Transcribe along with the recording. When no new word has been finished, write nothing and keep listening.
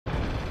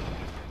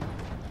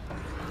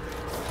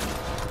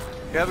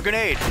You have a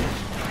grenade.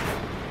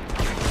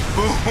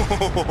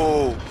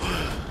 Ooh.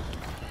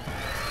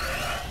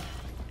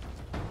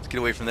 Let's get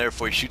away from there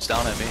before he shoots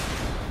down at me.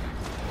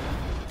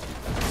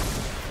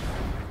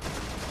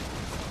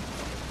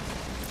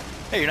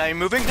 Hey, you're not even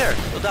moving? There,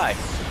 you'll die.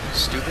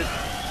 Stupid.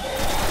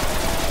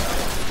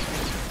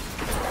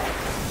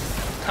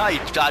 Ah, you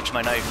dodged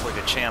my knife like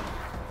a champ.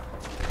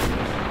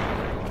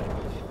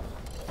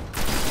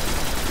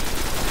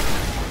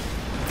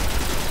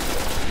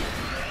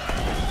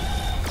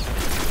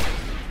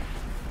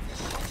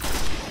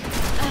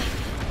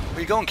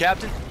 Where you going,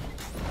 Captain?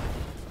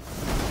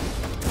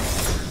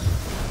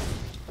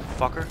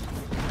 Fucker.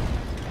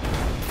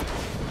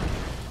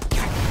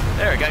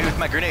 There, I got you with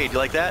my grenade. You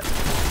like that?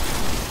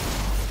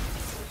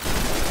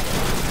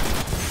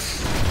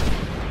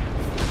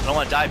 I don't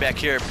want to die back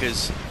here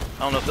because I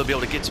don't know if they'll be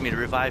able to get to me to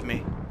revive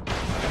me.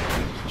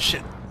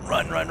 Shit.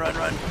 Run, run, run,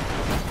 run.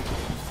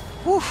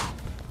 Whew.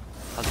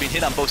 I was being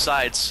hit on both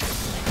sides.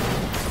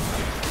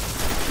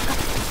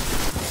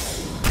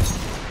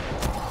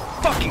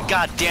 Fucking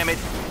goddamn it.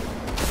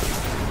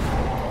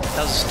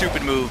 That was a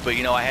stupid move, but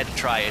you know, I had to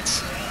try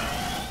it.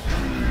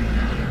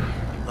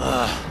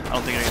 I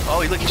don't think I...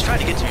 Oh, look, he's trying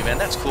to get to me, man.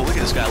 That's cool. Look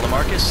at this guy,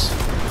 LaMarcus.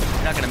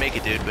 You're not gonna make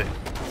it, dude, but...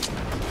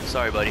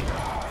 Sorry, buddy.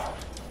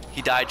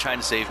 He died trying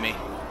to save me.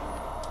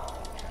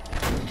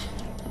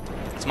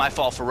 It's my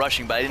fault for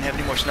rushing, but I didn't have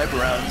any more sniper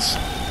rounds.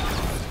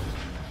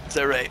 It's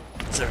alright.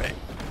 It's alright.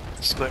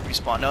 Just go ahead and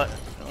respawn. No,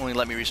 don't only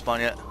let me respawn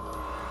yet.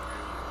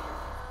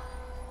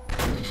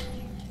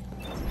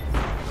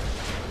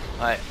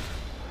 Alright.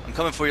 I'm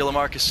coming for you,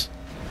 LaMarcus.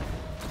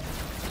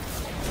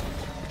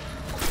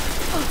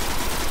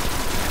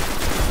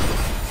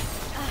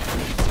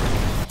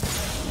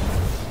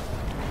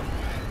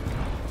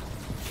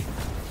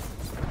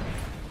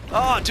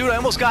 Oh, dude, I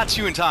almost got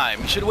to you in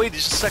time. You should have waited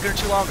just a second or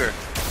two longer.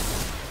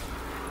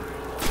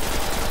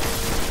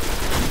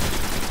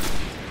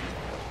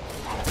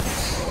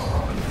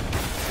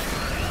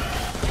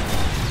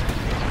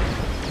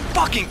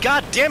 Fucking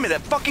goddamn it,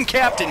 that fucking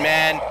captain,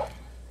 man.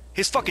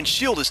 His fucking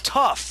shield is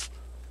tough.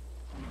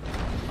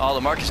 Oh,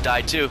 LaMarcus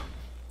died too.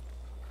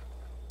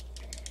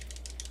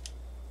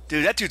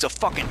 Dude, that dude's a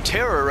fucking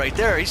terror right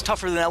there. He's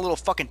tougher than that little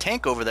fucking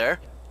tank over there.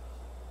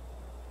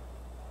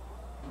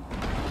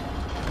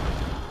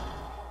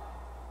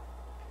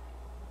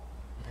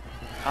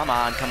 Come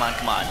on, come on,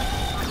 come on.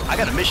 I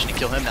got a mission to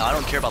kill him now. I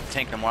don't care about the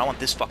tank no more. I want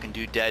this fucking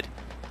dude dead.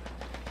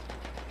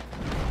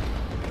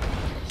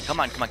 Come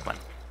on, come on, come on.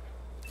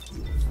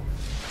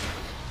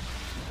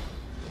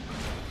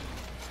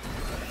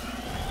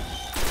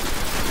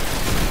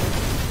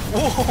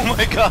 Oh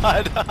my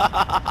god!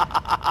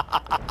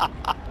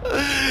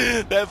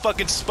 That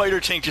fucking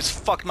spider tank just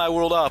fucked my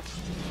world up.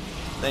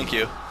 Thank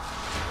you.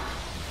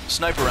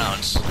 Sniper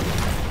rounds.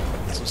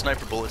 Some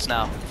sniper bullets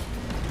now.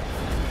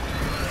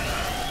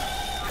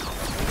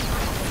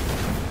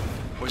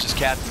 Where's this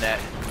captain at?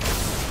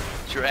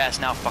 It's your ass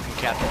now, fucking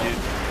captain, dude.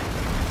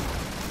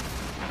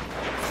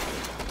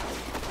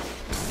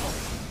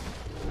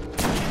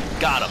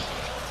 Got him.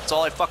 That's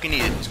all I fucking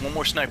needed. Just one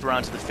more sniper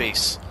round to the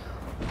face.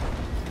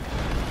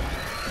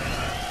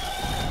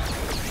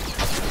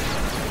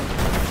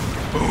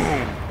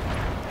 Boom.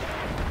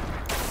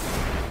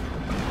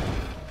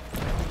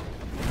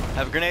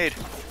 Have a grenade.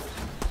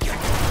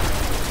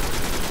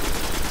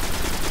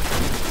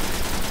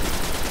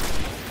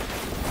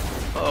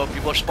 Uh-oh,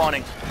 people are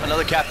spawning.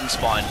 Another captain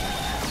spawned.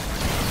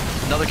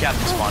 Another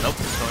captain spawned. Oh,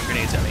 throwing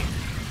grenades at me.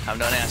 I'm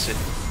done acid.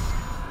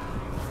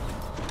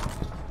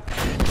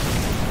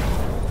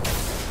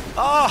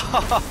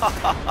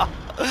 Oh!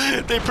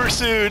 They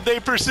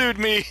pursued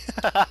me.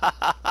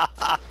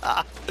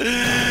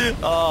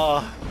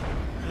 Oh.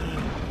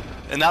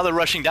 And now they're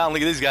rushing down.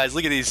 Look at these guys.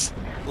 Look at these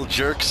little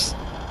jerks.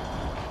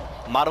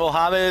 Mata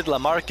Mohammed,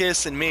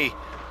 LaMarcus, and me.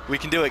 We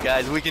can do it,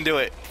 guys. We can do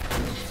it.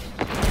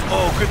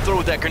 Oh, good throw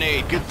with that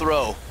grenade. Good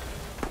throw.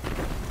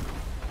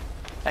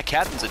 That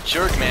captain's a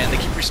jerk, man. They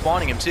keep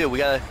respawning him, too. We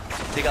gotta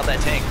take out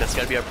that tank. That's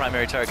gotta be our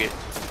primary target.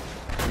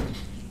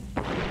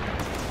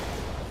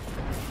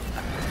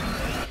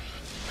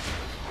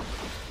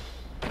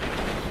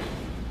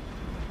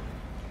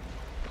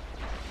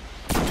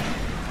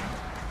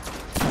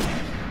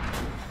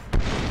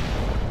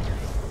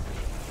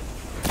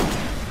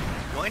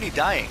 Why ain't he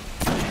dying?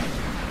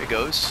 There he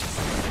goes.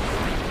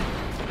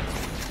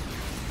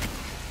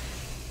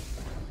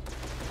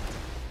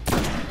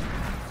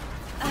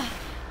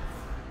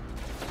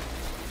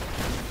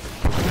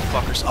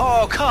 Fuckers.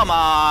 Oh, come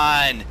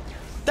on!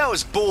 That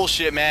was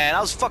bullshit, man.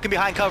 I was fucking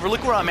behind cover.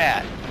 Look where I'm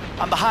at.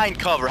 I'm behind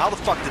cover. How the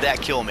fuck did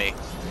that kill me?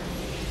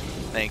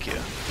 Thank you.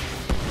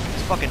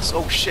 It's fucking...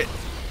 Oh, shit.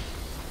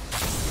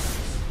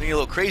 Being a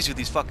little crazy with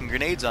these fucking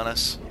grenades on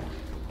us.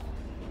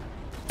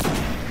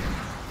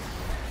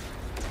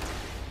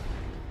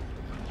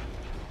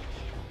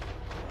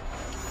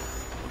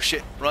 Oh,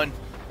 shit. Run.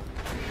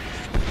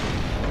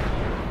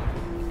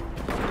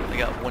 I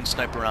got one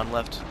sniper round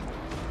left.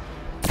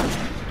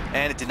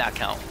 And it did not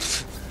count.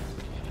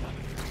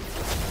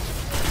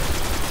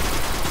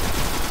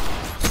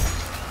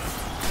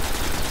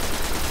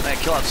 Trying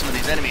to kill out some of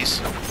these enemies.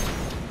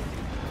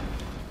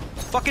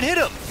 Fucking hit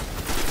him!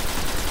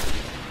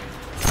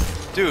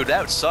 Dude,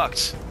 that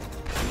sucked.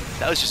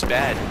 That was just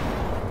bad.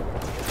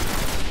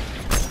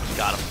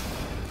 Got him.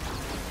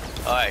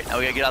 Alright, now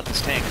we gotta get out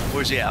this tank.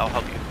 Where's he at? I'll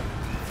help you.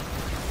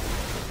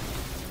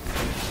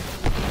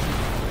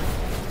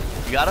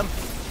 You got him?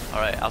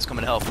 Alright, I was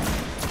coming to help.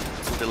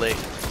 It's a little bit late.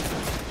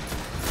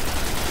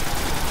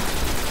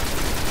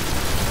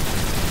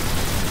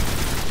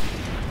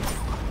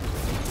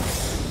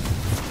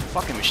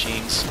 Fucking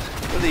machines.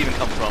 Where do they even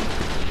come from?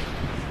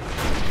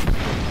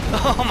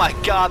 Oh my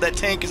god, that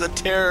tank is a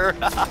terror.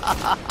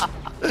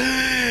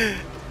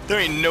 There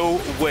ain't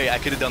no way I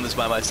could have done this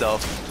by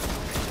myself.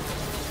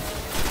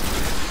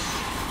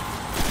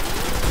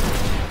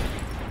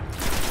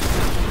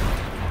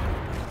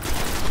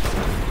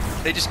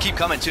 They just keep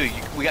coming too.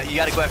 You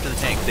got to go after the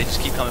tank. They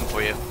just keep coming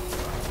for you.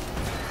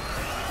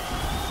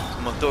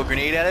 I'm gonna throw a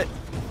grenade at it.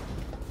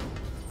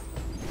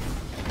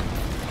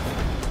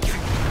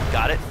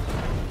 Got it.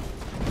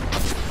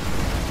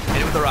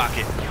 Hit it with a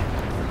rocket.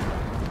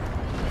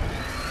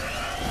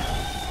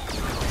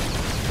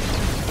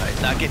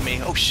 Alright, not getting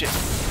me. Oh shit.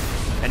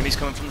 Enemies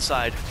coming from the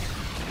side.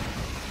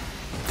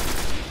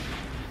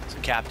 It's a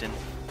captain,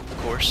 of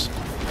course.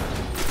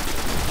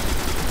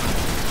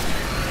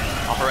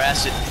 I'll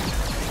harass it.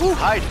 Woo,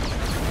 hide.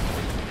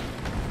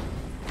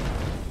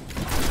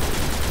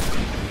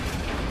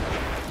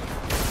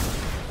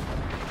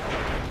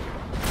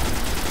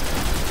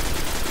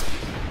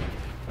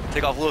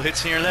 Take off little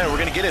hits here and there. We're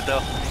gonna get it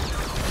though.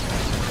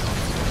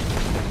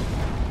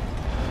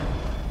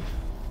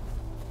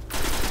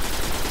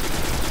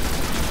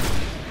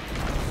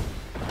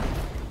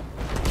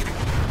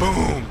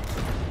 Boom.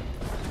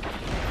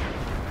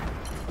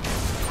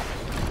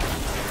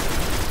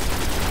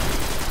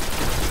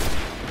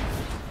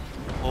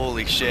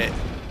 Holy shit.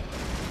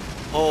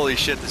 Holy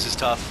shit, this is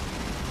tough.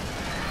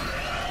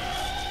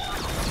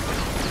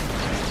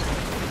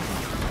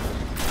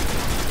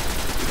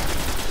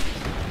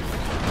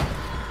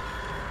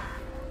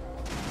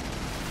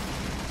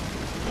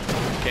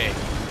 Okay.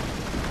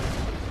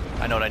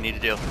 I know what I need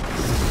to do.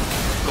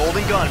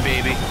 Golden gun,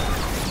 baby.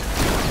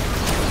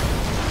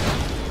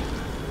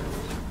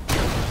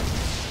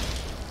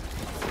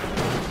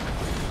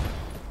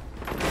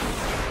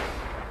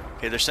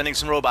 Okay, they're sending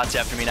some robots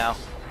after me now.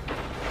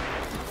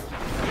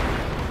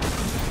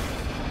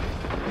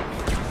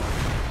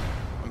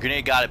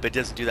 Grenade got it, but it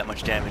doesn't do that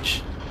much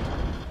damage.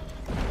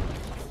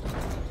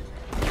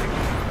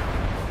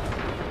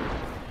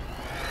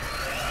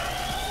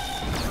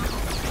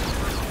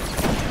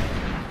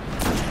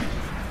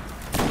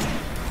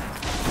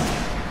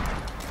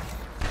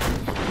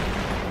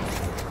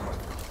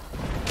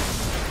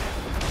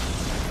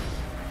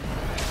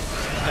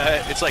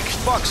 It's like,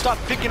 fuck, stop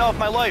picking off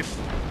my life.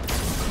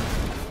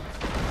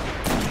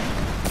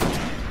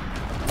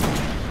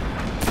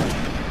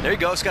 There you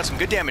go, it's got some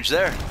good damage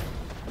there.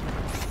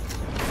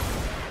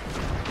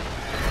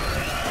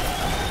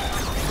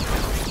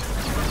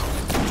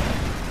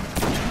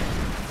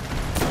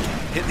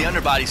 Hit the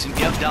underbodies, and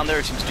yep, down there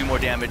it seems to do more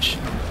damage.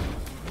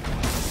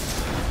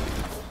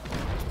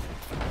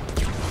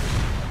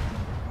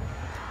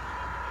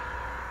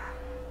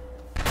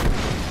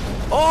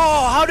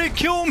 Oh, how'd it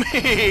kill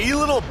me? You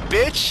little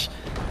bitch!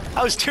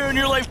 I was tearing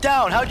your life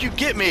down. How'd you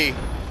get me?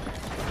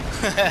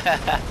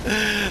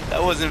 That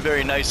wasn't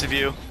very nice of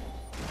you.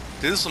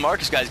 Dude, this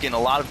Lamarcus guy's getting a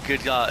lot of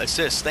good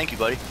assists. Thank you,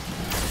 buddy.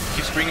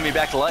 Keeps bringing me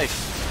back to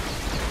life.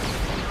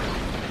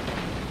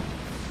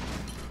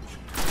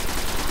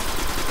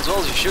 As well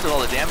as you should with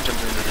all the damage I'm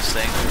doing to this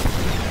thing.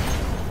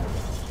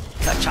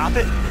 Can I chop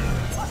it?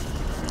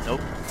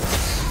 Nope.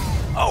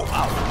 Oh,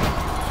 wow.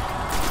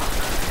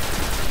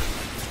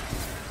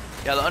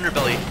 Yeah, the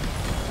underbelly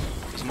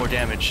does more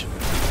damage.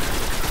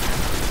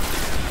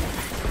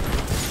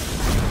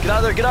 Get out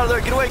of there, get out of there,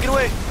 get away, get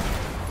away!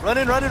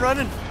 Running, running,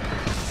 running!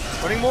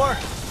 Running more,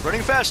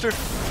 running faster,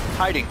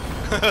 hiding.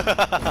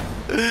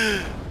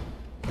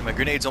 My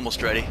grenade's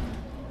almost ready.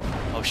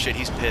 Oh shit,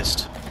 he's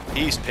pissed.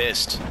 He's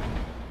pissed.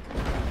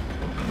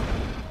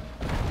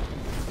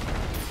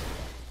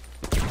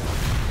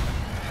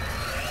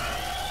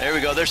 There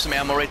we go, there's some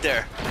ammo right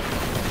there.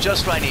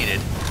 Just what I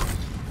needed.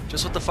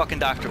 Just what the fucking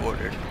doctor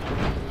ordered.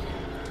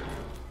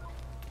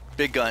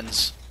 Big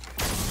guns.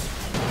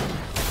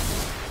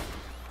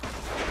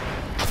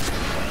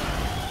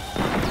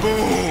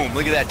 Boom!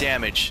 Look at that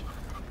damage.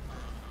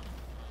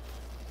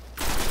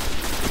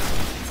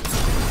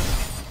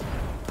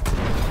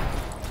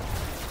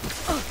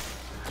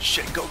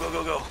 Shit, go, go,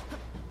 go, go.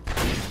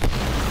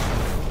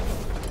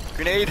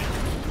 Grenade.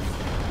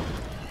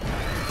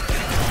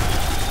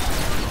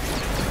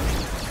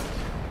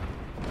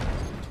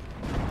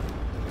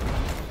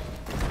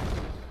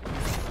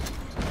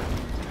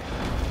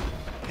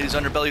 Hit his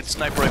underbelly with the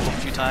sniper rifle a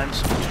few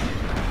times.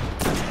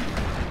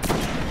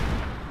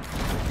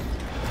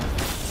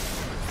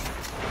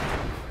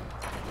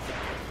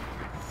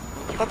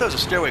 I thought there was a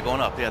stairway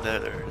going up. Yeah,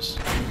 there it is.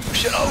 Oh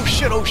shit, oh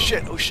shit, oh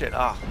shit, oh shit.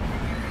 Ah.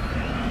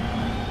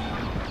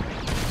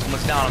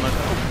 almost down. I'm like,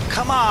 oh,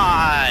 come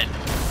on!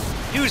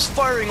 He was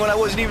firing when I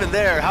wasn't even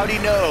there. How'd he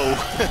know?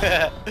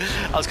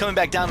 I was coming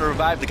back down to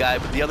revive the guy,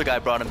 but the other guy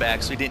brought him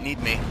back, so he didn't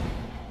need me.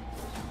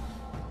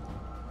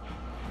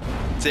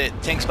 That's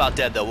it. Tank's about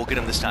dead, though. We'll get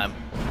him this time.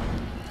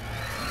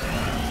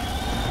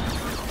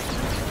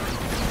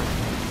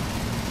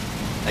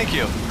 Thank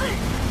you.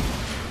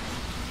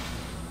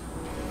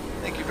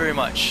 Thank you very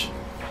much.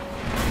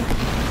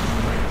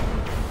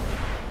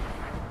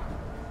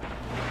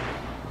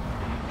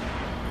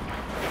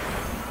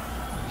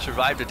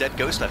 Survived a dead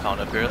ghost I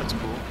found up here. That's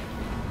cool.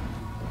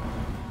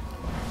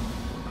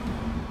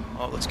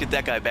 Oh, let's get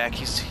that guy back.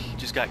 He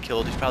just got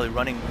killed. He's probably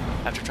running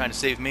after trying to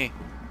save me.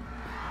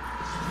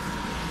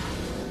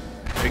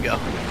 There we go.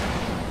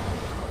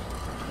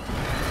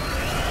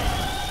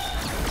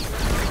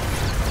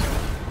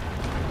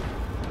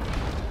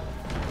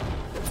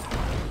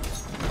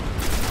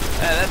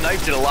 Man, that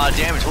knife did a lot of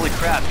damage. Holy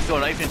crap. You throw a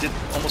knife and it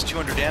did almost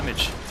 200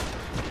 damage.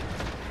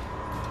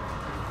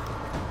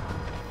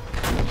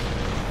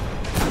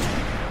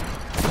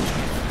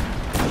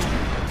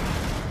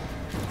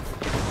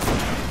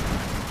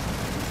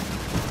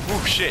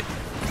 Oh shit.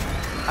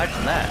 Hide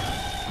from that.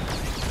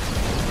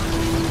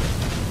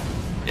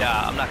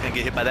 Yeah, I'm not gonna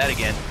get hit by that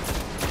again.